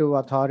expert to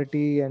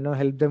authority, and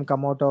help them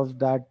come out of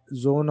that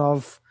zone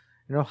of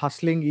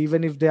hustling.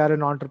 Even if they are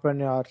an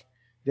entrepreneur,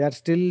 they are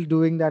still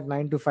doing that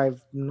 9 to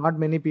 5. Not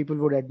many people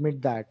would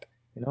admit that.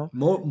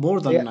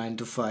 More than 9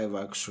 to 5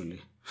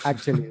 actually.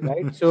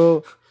 Right?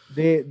 So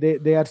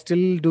they are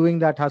still doing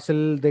that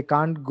hustle. They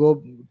can't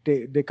go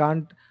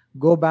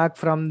back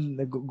from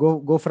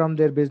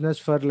their business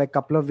for like a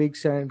couple of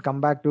weeks and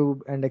come back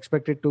to and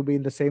expect it to be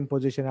in the same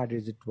position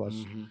as it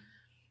was.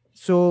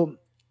 So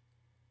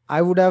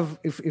I would have,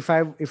 if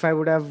I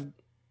would have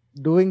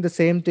doing the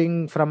same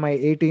thing from my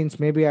 18s,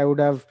 maybe I would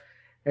have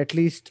at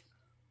least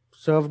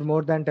served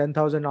more than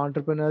 10,000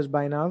 entrepreneurs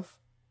by now,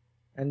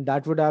 and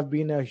that would have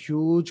been a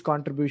huge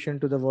contribution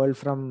to the world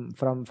from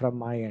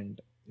my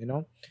end, you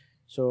know.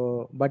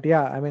 So, but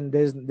yeah, I mean,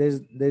 there's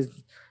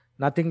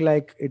nothing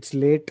like it's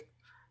late.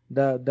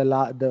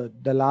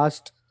 The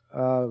last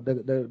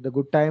the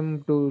good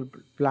time to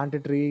plant a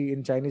tree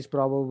in Chinese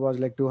proverb was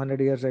like 200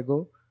 years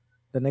ago.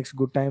 The next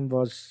good time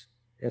was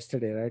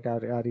yesterday, right?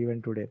 Or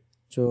even today.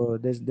 So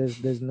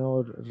there's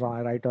no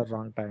right or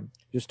wrong time.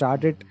 You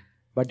start it,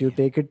 but you Yeah.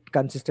 take it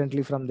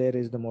consistently from there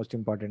is the most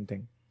important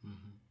thing.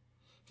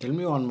 Tell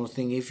me one more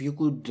thing. If you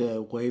could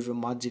wave a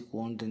magic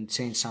wand and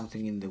change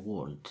something in the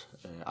world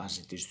as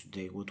it is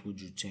today, what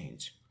would you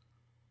change?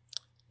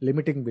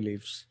 Limiting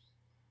beliefs.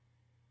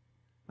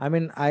 I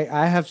mean,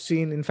 I have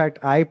seen, in fact,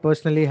 I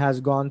personally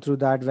has gone through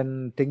that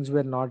when things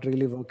were not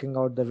really working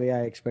out the way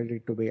I expected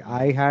it to be.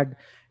 I had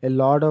a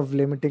lot of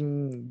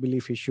limiting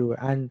belief issue,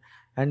 and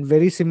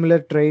very similar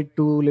trait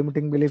to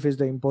limiting belief is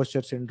the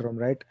imposter syndrome,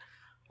 right?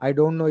 I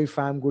don't know if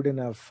I'm good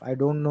enough. I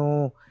don't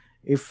know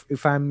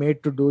if I'm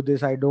made to do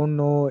this. I don't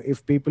know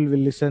if people will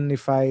listen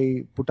if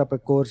I put up a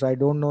course. I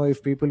don't know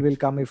if people will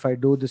come if I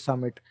do the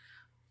summit.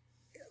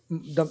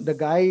 The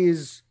guy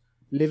is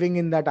living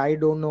in that I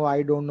don't know,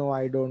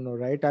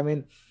 right? I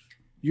mean,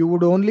 you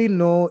would only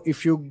know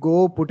if you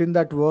go put in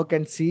that work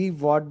and see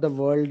what the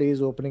world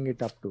is opening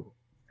it up to,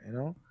 you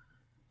know.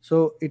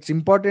 So it's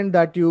important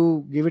that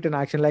you give it an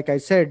action. Like I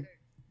said,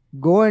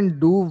 go and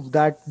do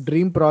that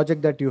dream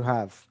project that you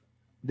have.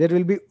 There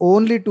will be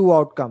only two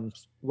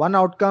outcomes. One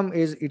outcome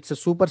is it's a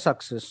super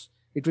success.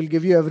 It will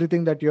give you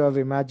everything that you have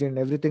imagined,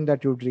 everything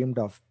that you dreamed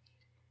of.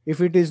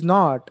 If it is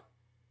not,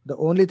 the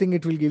only thing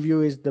it will give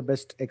you is the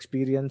best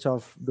experience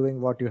of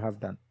doing what you have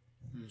done.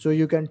 So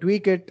you can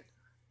tweak it,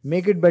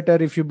 make it better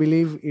if you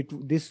believe it.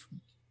 This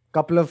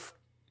couple of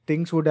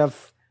things would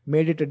have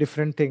made it a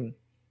different thing.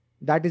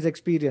 That is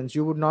experience.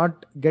 You would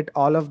not get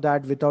all of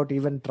that without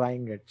even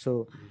trying it.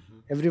 So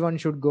everyone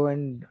should go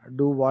and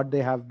do what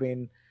they have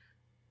been,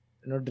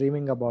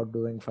 dreaming about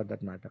doing, for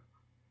that matter.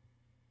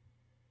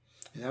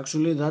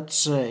 Actually,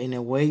 that's in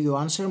a way you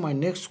answer my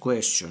next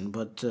question,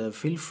 but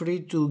feel free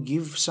to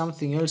give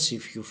something else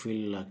if you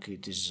feel like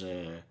it is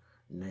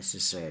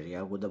necessary.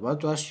 I would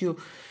about to ask you,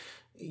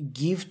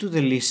 give to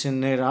the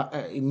listener,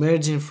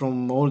 emerging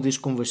from all this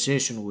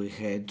conversation we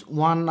had,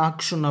 one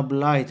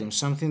actionable item,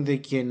 something they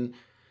can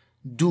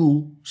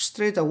do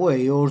straight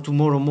away or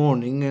tomorrow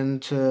morning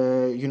and,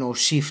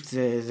 shift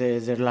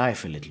their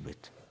life a little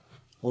bit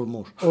or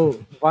more.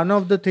 Oh, one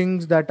of the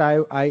things that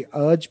I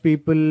urge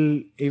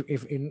people,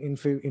 if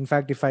in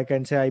fact, if I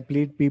can say, I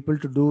plead people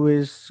to do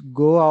is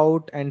go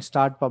out and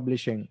start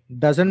publishing.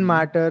 Doesn't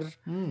matter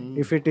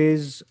if it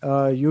is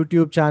a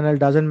YouTube channel,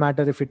 doesn't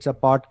matter if it's a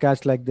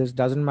podcast like this,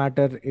 doesn't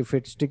matter if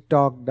it's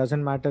TikTok,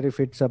 doesn't matter if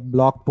it's a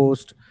blog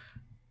post,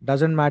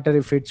 doesn't matter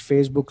if it's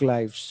Facebook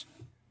lives,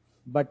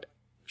 but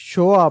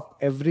show up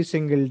every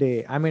single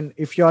day. I mean,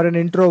 if you're an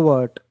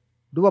introvert,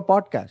 do a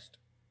podcast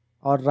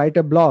or write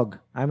a blog,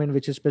 I mean,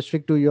 which is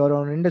specific to your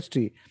own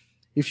industry.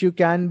 If you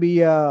can be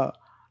a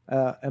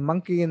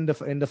monkey in the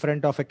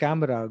front of a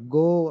camera,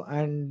 go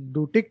and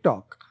do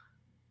TikTok.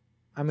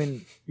 I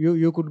mean,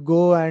 you could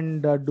go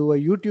and do a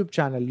YouTube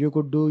channel. You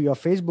could do your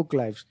Facebook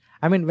lives.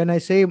 I mean, when I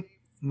say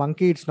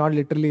monkey, it's not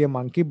literally a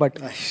monkey, but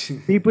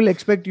people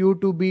expect you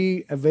to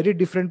be a very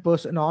different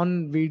person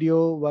on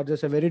video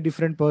versus a very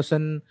different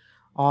person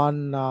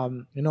on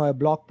a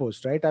blog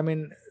post, right? I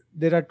mean,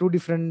 there are two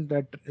different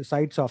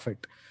sides of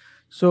it.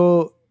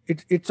 So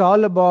it's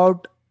all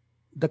about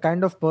the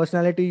kind of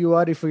personality you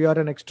are. If you are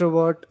an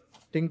extrovert,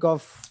 think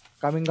of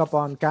coming up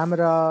on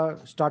camera,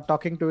 start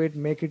talking to it,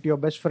 make it your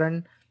best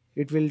friend.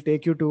 It will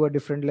take you to a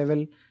different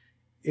level.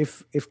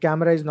 If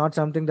camera is not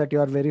something that you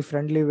are very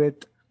friendly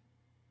with,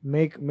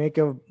 make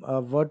a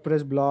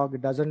WordPress blog.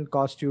 It doesn't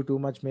cost you too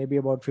much, maybe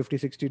about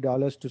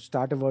 $50-$60 to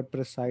start a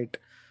WordPress site.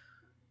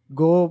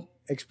 Go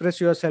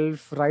express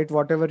yourself, write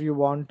whatever you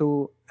want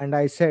to. And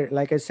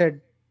like I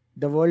said,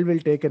 the world will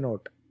take a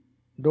note.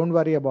 Don't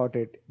worry about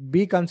it.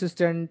 Be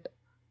consistent.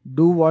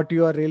 Do what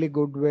you are really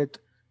good with.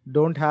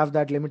 Don't have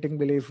that limiting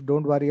belief.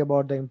 Don't worry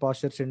about the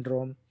imposter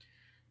syndrome.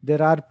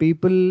 There are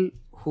people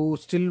who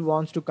still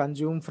wants to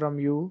consume from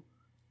you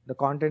the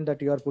content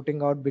that you are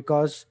putting out,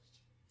 because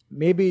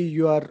maybe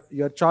your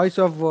choice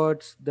of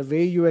words, the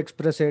way you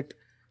express it,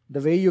 the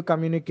way you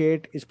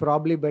communicate is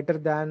probably better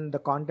than the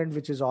content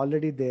which is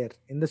already there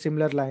in the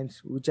similar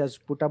lines, which has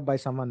put up by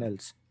someone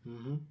else.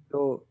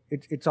 So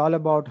it's all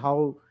about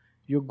how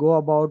you go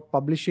about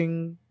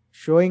publishing,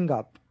 showing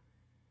up.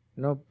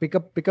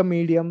 Pick a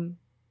medium.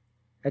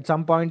 At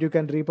some point you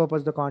can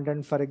repurpose the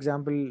content. For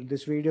example,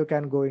 this video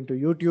can go into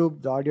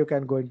YouTube, the audio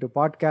can go into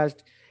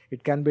podcast,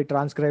 it can be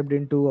transcribed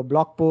into a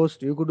blog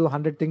post. You could do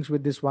 100 things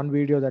with this one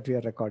video that we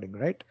are recording,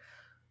 right?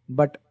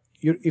 But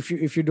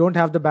if you don't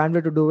have the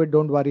bandwidth to do it,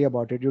 don't worry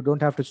about it. You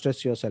don't have to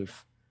stress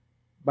yourself.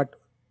 But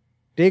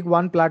take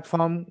one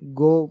platform,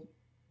 go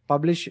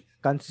publish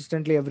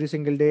consistently every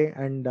single day,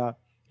 and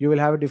you will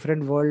have a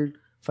different world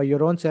for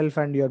your own self,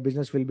 and your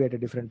business will be at a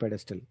different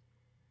pedestal.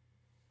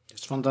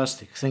 It's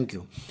fantastic. Thank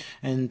you.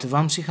 And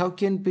Vamsi, how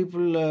can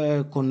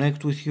people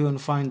connect with you and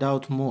find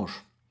out more?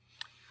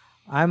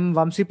 I'm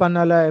Vamsi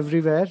Pannala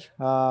everywhere.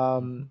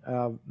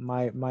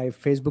 My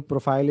Facebook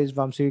profile is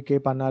Vamsi K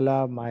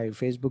Pannala. My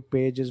Facebook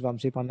page is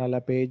Vamsi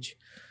Pannala page.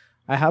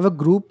 I have a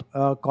group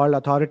called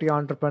Authority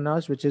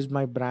Entrepreneurs, which is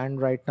my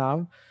brand right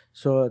now.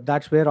 So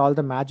that's where all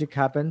the magic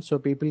happens. So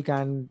people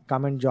can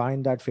come and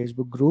join that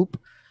Facebook group.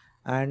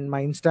 And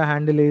my Insta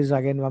handle is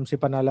again Vamsi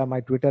Pannala. My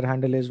Twitter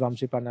handle is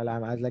Vamsi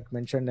Pannala. As like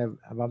mentioned,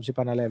 Vamsi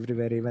Pannala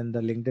everywhere. Even the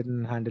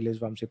LinkedIn handle is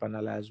Vamsi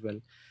Pannala as well.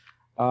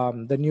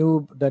 The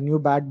new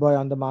bad boy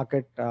on the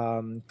market,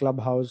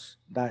 Clubhouse.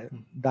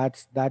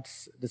 That's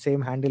the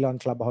same handle on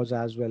Clubhouse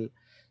as well.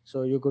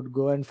 So you could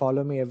go and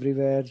follow me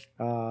everywhere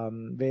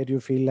where you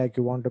feel like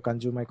you want to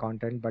consume my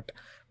content. But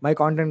my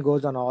content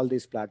goes on all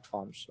these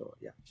platforms. So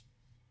yeah,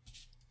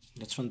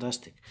 that's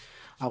fantastic.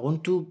 I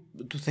want to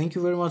thank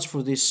you very much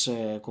for this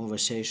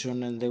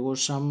conversation, and there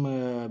was some,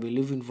 I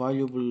believe,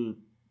 invaluable,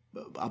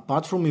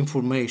 apart from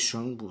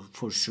information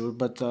for sure,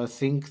 but I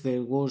think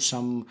there was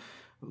some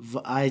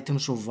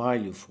items of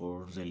value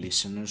for the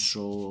listeners.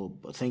 So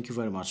thank you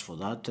very much for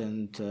that,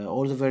 and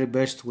all the very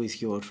best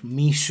with your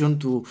mission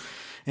to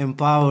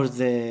empower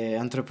the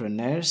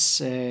entrepreneurs.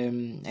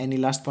 Any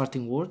last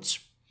parting words?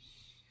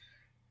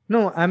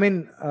 No, I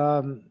mean,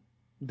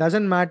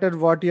 doesn't matter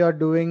what you're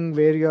doing,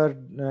 where you're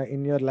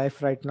in your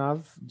life right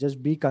now.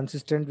 Just be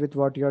consistent with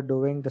what you're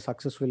doing. The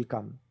success will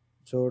come.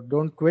 So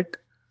don't quit.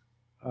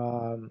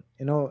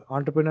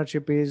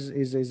 Entrepreneurship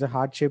is a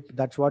hardship.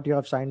 That's what you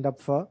have signed up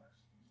for.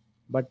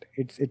 But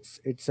it's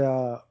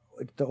the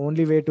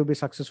only way to be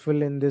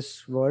successful in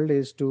this world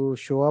is to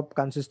show up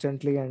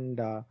consistently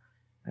and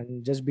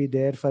just be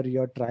there for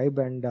your tribe,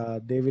 and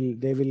they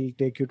will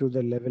take you to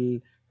the level,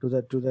 to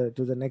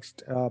the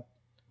next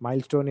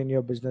milestone in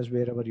your business,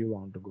 wherever you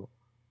want to go.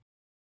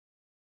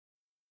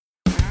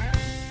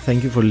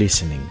 Thank you for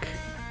listening.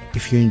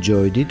 If you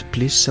enjoyed it,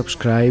 please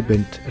subscribe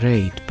and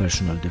rate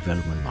Personal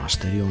Development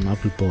Mastery on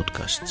Apple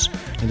Podcasts,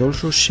 and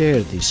also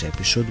share this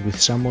episode with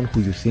someone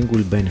who you think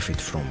will benefit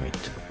from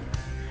it.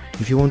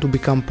 If you want to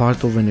become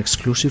part of an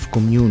exclusive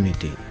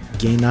community,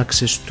 gain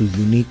access to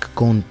unique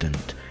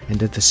content,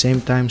 and at the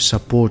same time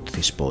support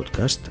this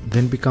podcast,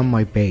 then become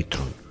my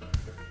patron.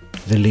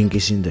 The link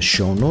is in the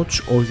show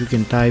notes, or you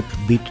can type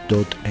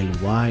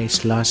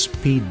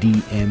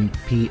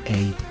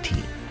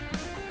bit.ly/pdmpat.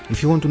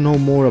 If you want to know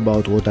more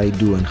about what I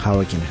do and how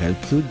I can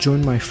help you,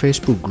 join my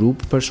Facebook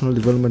group Personal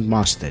Development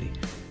Mastery.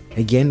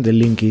 Again, the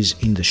link is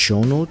in the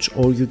show notes,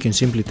 or you can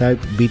simply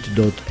type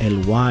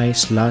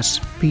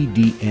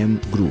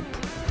bit.ly/pdmgroup.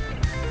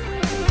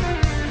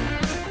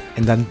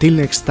 And until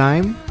next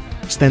time,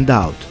 stand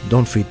out,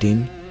 don't fit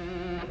in.